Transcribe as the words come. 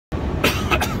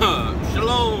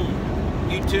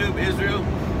YouTube, Israel.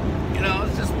 You know, I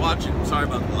was just watching. Sorry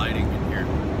about the lighting in here.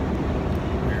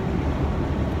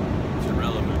 It's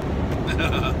irrelevant.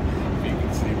 If you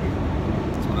can see me,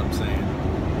 that's what I'm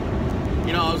saying.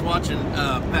 You know, I was watching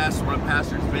one of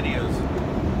Pastor's videos,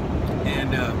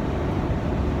 and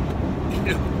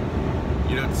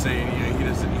you know what I'm saying? You know,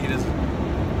 he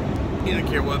doesn't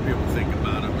care what people think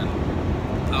about him.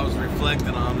 And I was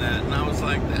reflecting on that, and I was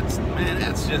like,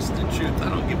 that's just the truth. I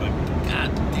don't give a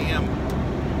goddamn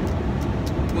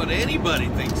what anybody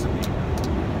thinks of me.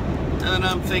 And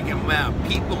I'm thinking, wow,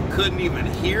 people couldn't even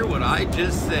hear what I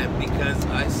just said because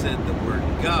I said the word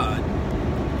God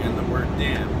and the word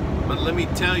damn. But let me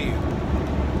tell you,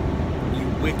 you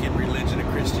wicked religion of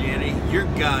Christianity, your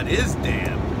God is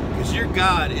damn, because your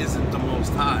God isn't the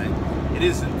Most High. It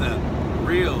isn't the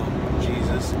real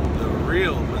Jesus, the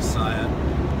real Messiah.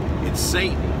 It's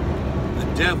Satan, the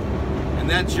devil, and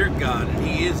that's your God, and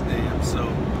he is damned. So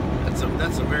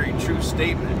that's a very true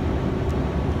statement.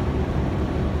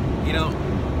 You know,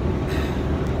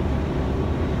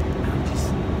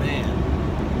 man,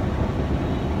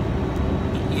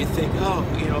 you think, oh,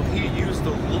 you know, he used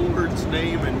the Lord's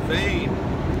name in vain.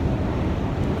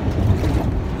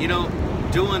 You know,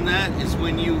 doing that is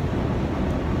when you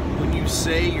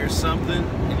say you're something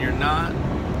and you're not.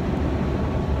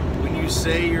 When you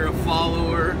say you're a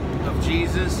follower of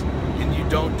Jesus and you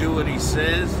don't do what he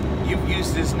says, you've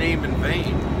used his name in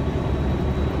vain.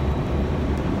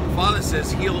 The Father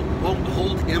says he won't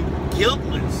hold him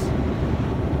guiltless.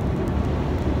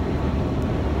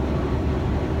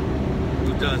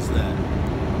 Who does that?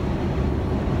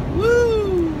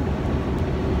 Woo!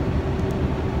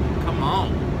 Come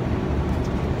on.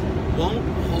 Won't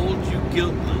hold you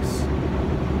guiltless.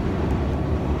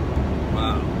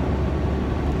 Wow.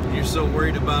 You're so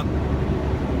worried about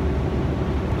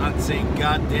not saying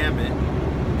God damn it,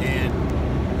 and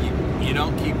you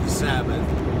don't keep the Sabbath,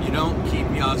 you don't keep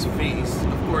Yah's feast.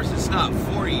 Of course, it's not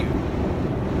for you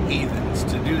heathens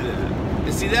to do that.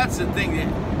 And see, that's the thing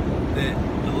that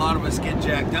a lot of us get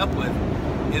jacked up with,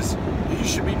 is you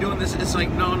should be doing this. It's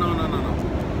like, no.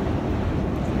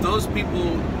 Those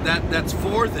people, that's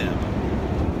for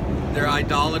them. Their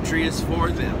idolatry is for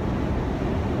them.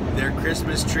 Their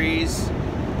Christmas trees,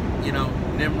 you know,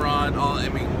 Nimrod,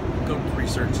 go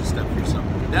research this stuff for yourself.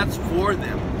 That's for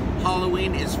them.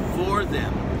 Halloween is for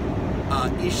them.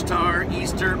 Ishtar,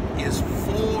 Easter, is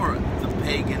for the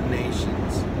pagan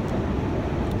nations.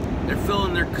 They're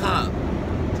filling their cup.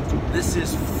 This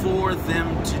is for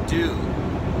them to do.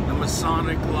 The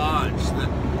Masonic Lodge, the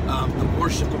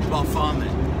worship of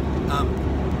Baphomet.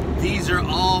 These are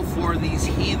all for these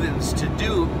heathens to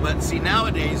do. But see,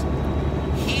 nowadays,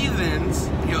 heathens,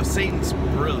 you know, Satan's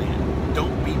brilliant.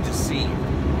 Don't be deceived.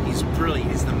 He's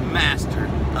brilliant. He's the master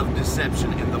of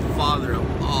deception and the father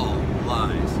of all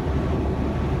lies.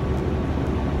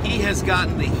 He has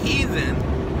gotten the heathen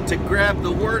to grab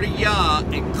the word of Yah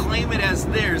and claim it as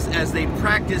theirs as they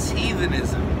practice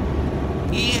heathenism.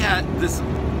 He had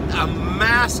a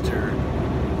master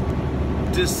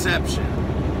deception.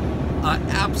 An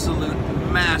absolute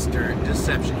master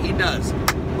deception. He does.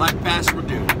 Like Pastor would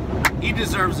do. He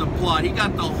deserves applaud. He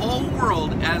got the whole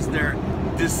world as they're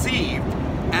deceived,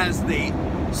 as they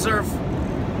serve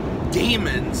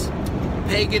demons,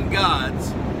 pagan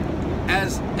gods,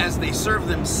 as they serve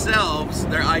themselves,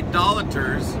 they're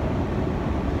idolaters,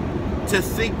 to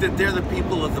think that they're the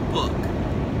people of the book.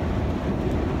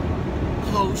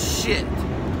 Oh shit.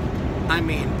 I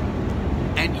mean,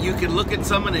 and you can look at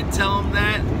someone and tell them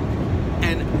that,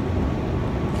 and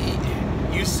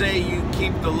you say you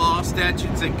keep the law,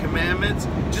 statutes, and commandments,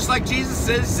 just like Jesus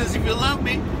says. He says, if you love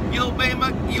me, you obey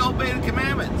the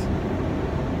commandments.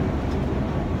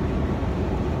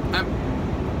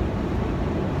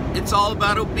 It's all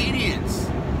about obedience,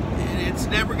 and it's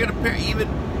never going to pair. Even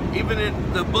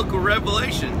in the book of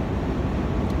Revelation,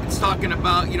 it's talking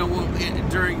about, you know,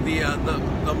 during the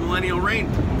millennial reign,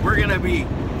 we're going to be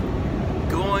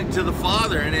going to the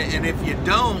Father, and if you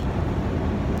don't,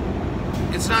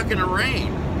 it's not going to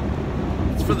rain.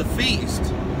 It's for the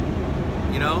feast,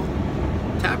 you know,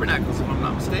 tabernacles, if I'm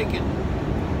not mistaken.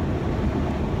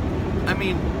 I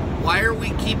mean, why are we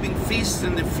keeping feasts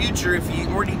in the future if he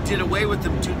already did away with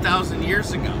them 2,000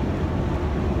 years ago?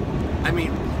 I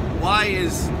mean, why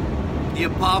is the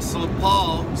Apostle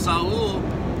Paul, Saul,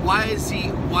 why is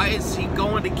he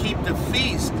going to keep the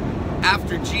feast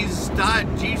after Jesus died?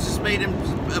 Jesus made him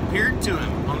appear to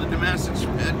him on the Damascus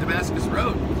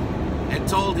Road and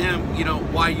told him, you know,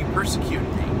 why you persecute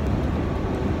me?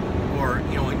 Or,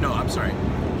 you know, no, I'm sorry.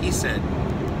 He said,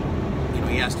 you know,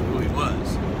 he asked him who he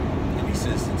was. And he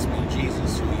says, it's me,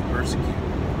 Jesus, who you persecute.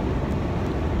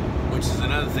 When which is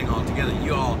another thing altogether.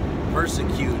 You all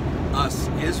persecute us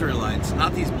Israelites,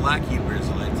 not these black Hebrew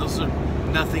Israelites. Those are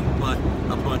nothing but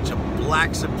a bunch of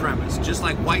black supremacists, just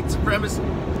like white supremacists,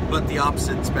 but the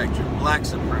opposite spectrum, black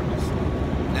supremacists.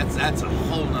 That's a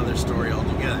whole nother story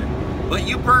altogether. But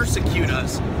you persecute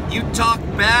us, you talk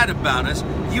bad about us,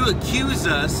 you accuse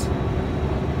us,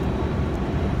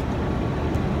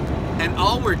 and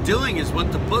all we're doing is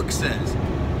what the book says.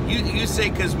 You say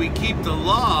because we keep the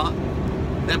law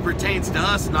that pertains to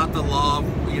us, not the law of,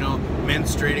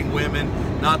 menstruating women,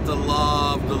 not the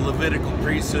law of the Levitical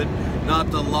priesthood,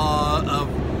 not the law of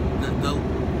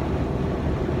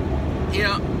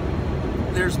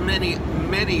there's many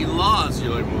laws.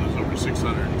 You're like, well, there's over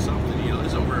 600 and something.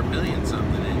 There's over 1 million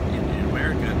something in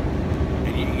America,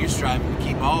 and you're striving to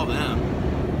keep all of them,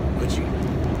 but you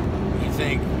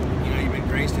think you've been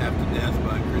graced half to death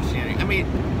by Christianity. I mean,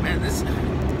 man, this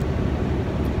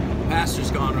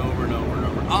pastor's gone over and over and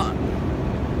over.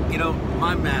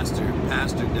 My master,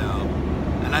 Pastor Dow,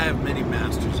 and I have many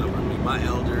masters over me, my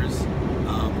elders,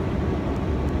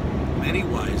 many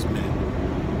wise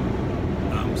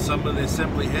men, some of the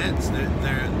assembly heads,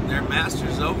 they're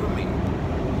masters over me.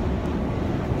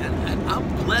 And I'm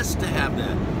blessed to have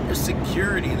that. There's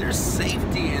security, there's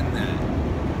safety in that.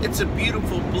 It's a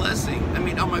beautiful blessing. I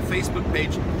mean, on my Facebook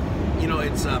page,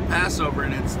 it's Passover,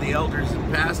 and it's the elders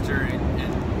and pastor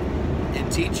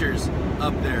and teachers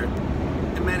up there.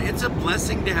 And man, it's a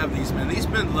blessing to have these men. These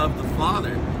men love the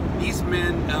Father. These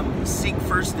men seek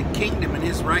first the kingdom and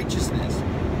His righteousness.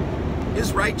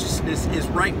 His righteousness is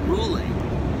right ruling.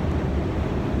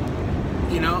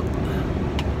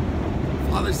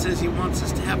 Father says He wants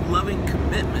us to have loving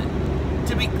commitment,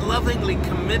 to be lovingly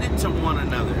committed to one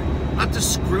another, not to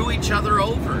screw each other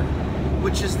over,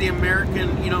 which is the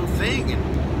American, thing.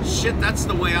 And shit, that's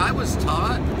the way I was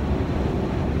taught.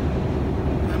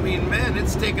 I mean, man,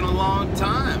 it's taken a long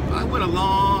time. I went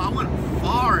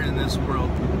far in this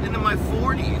world, into my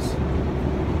 40s.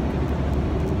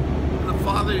 The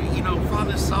Father,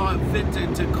 Father saw it fit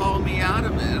to call me out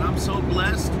of it, and I'm so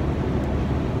blessed.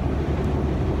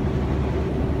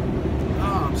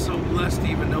 I'm so blessed to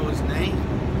even know His name,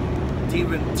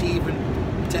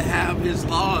 to have His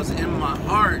laws in my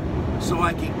heart so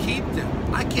I can keep them.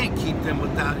 I can't keep them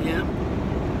without Him.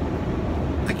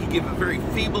 I can give a very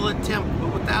feeble attempt,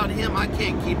 but without Him, I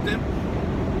can't keep them.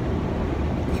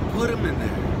 He put them in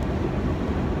there.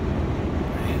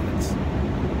 Man,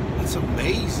 that's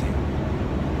amazing. I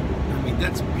mean,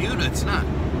 that's beautiful. It's not.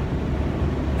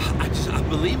 I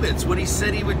believe it. It's what He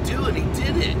said He would do, and He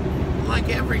did it. Like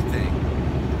everything.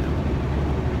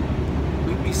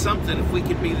 Something if we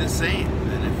could be the same,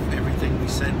 than if everything we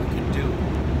said we could do.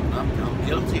 I'm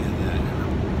guilty of that,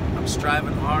 and I'm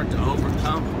striving hard to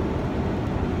overcome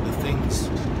the things.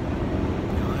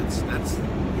 That's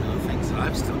the things that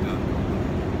I've still got.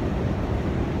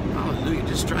 Hallelujah!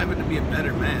 Just striving to be a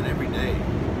better man every day,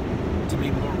 to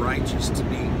be more righteous, to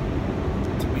be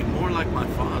more like my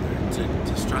Father,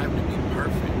 to strive to be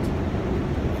perfect,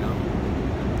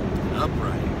 and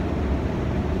upright.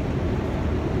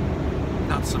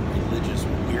 Not some religious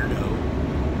weirdo,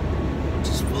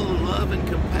 just full of love and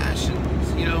compassion,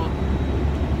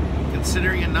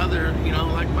 considering another,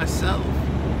 like myself,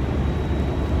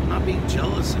 not being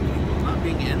jealous of people, not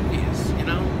being envious,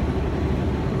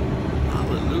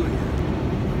 Hallelujah.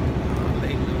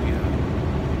 Hallelujah.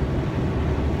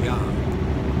 Yeah.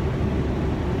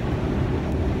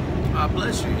 God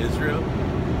bless you, Israel.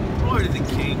 Glory to the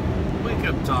King. Wake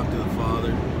up, talk to the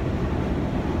Father.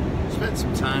 Spend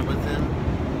some time with Him,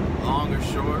 long or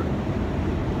short.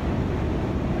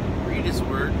 Read His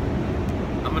Word.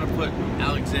 I'm going to put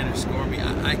Alexander Scourby.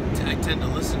 I tend to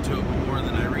listen to it more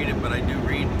than I read it, but I do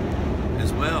read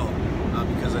as well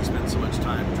because I spend so much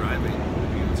time driving.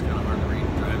 It's kind of hard to read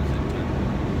and drive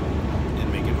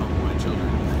and make it home with my children.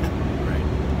 Right.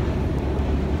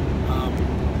 I'm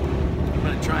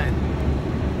going to try and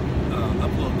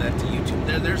upload that to YouTube.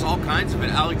 There's all kinds of it.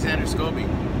 Alexander Scourby.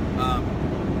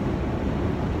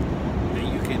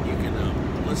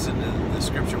 Listen to the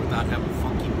scripture without having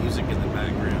funky music in the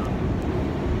background,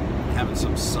 having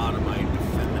some sodomite,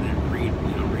 effeminate read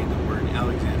the word.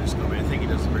 Alexander Scourby, I think he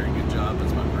does a very good job.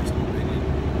 That's my personal opinion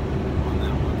on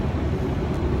that one.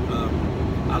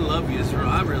 I love you, Israel.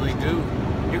 I really do.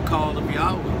 You're called of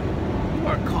Yahweh. You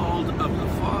are called of the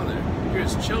Father. You're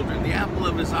His children, the apple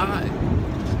of His eye.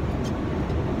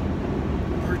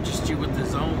 Purchased you with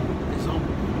His own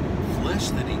flesh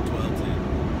that He dwelt in.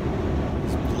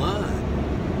 His blood.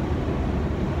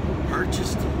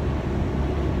 Purchased Him.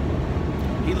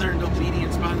 He learned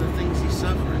obedience by the things He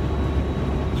suffered.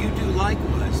 You do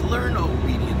likewise. Learn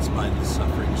obedience by the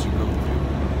sufferings you go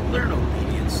through. learn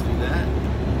obedience through that.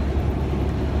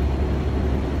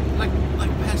 Like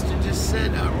Pastor just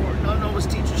said, or no, it was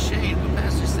Teacher Shane, but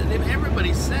Pastor said,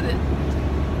 everybody said it.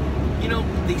 You know,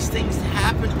 these things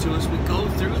happen to us. We go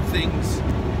through things.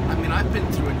 I mean, I've been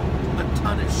through a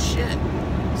ton of shit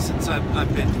since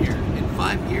I've been here. In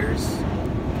 5 years,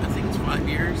 I think it's 5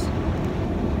 years.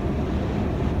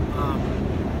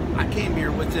 I came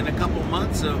here within a couple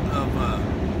months of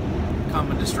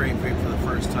coming to Straight Faith for the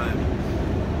first time.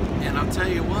 And I'll tell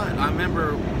you what, I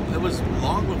remember it was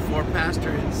long before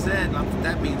Pastor had said, not that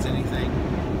that means anything,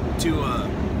 to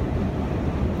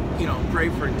pray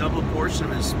for a double portion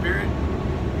of His Spirit.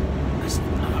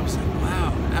 I was like,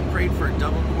 wow, I prayed for a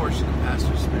double portion of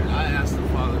Pastor's Spirit. I asked the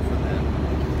Father for that.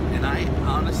 And I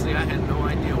had no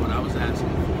idea what I was asking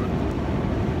for.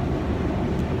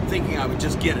 Thinking I would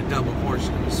just get a double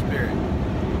portion of His Spirit.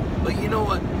 But you know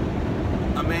what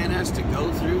a man has to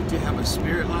go through to have a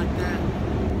spirit like that?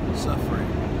 Suffering.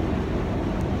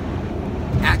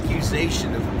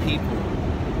 Accusation of people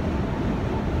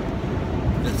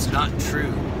that's not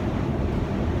true.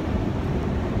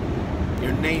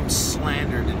 Your name's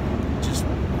slandered and just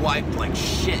wiped like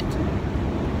shit.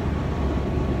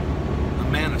 A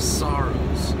man of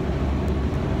sorrows.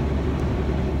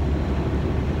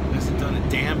 Hasn't done a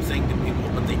damn thing to people,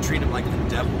 but they treat him like the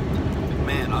devil.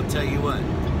 Man, I'll tell you what.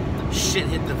 Shit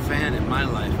hit the fan in my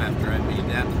life after I made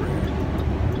that prayer.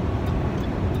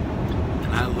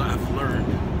 And I've learned,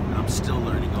 and I'm still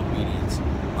learning obedience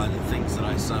by the things that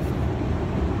I suffer.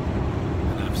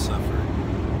 And I've suffered.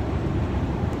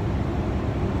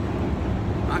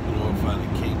 I glorify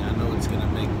the King. I know it's going to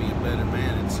make me a better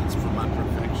man. It's for my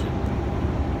perfection.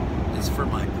 It's for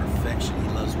my perfection. He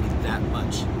loves me that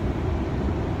much.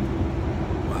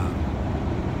 Wow.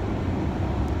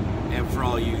 And for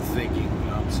all you thinking,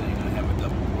 I'm saying I have a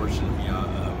double portion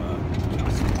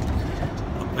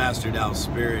of Pastor Dal's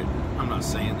Spirit. I'm not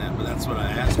saying that, but that's what I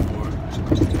asked for.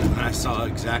 And I saw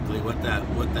exactly what that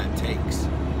takes.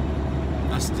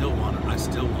 I still want it. I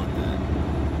still want that.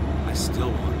 I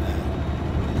still want that.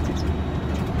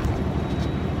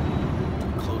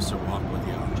 Closer walk with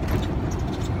y'all.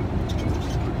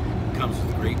 Comes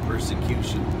with great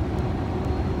persecution.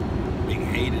 Being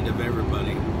hated of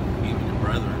everybody, even the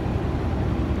brethren.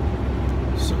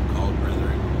 So-called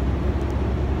brethren.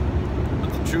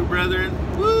 But the true brethren,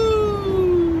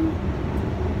 woo!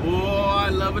 Oh, I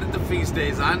love it at the feast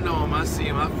days. I know them, I see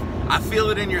them, I feel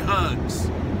it in your hugs.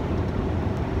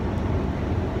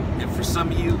 And for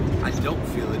some of you, I don't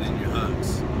feel it in your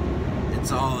hugs.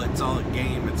 It's all a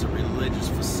game, it's a religious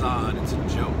facade, it's a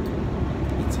joke.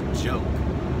 It's a joke.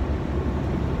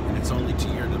 And it's only to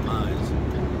your demise.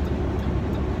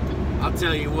 I'll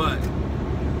tell you what.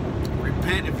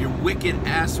 Repent of your wicked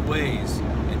ass ways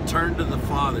and turn to the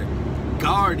Father.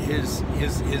 Guard his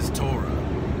Torah.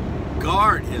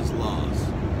 Guard His laws,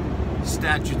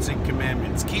 statutes, and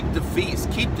commandments. Keep the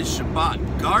feast. Keep the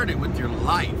Shabbat. Guard it with your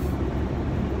life.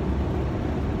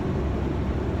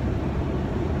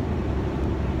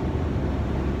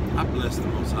 I bless the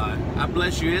Most High. I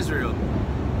bless you, Israel.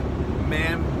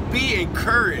 Man, be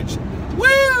encouraged.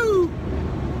 Woo!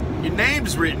 Your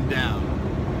name's written down.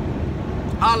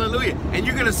 Hallelujah. And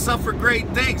you're going to suffer great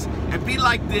things. And be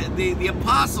like the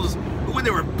apostles who, when they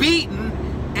were beaten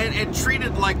and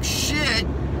treated like shit,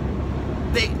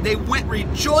 they went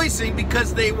rejoicing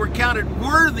because they were counted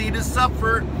worthy to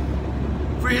suffer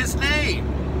for His name.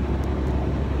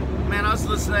 Man, I was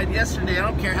listening to that yesterday. I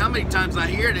don't care how many times I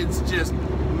hear it. It's just,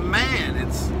 man,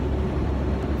 it's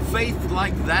faith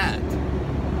like that.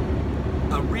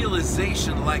 A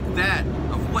realization like that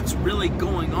of what's really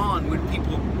going on when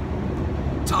people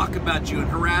talk about you and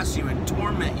harass you and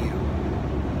torment you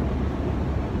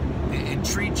and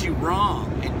treat you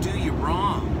wrong and do you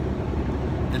wrong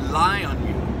and lie on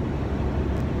you.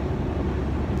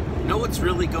 Know what's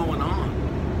really going on.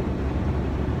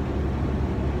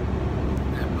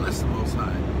 And bless the Most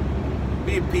High.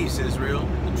 Be at peace, Israel,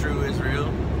 the true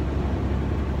Israel.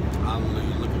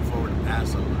 Hallelujah. Looking forward to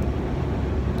Passover.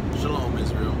 Shalom,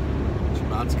 Israel.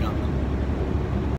 Shabbat's coming.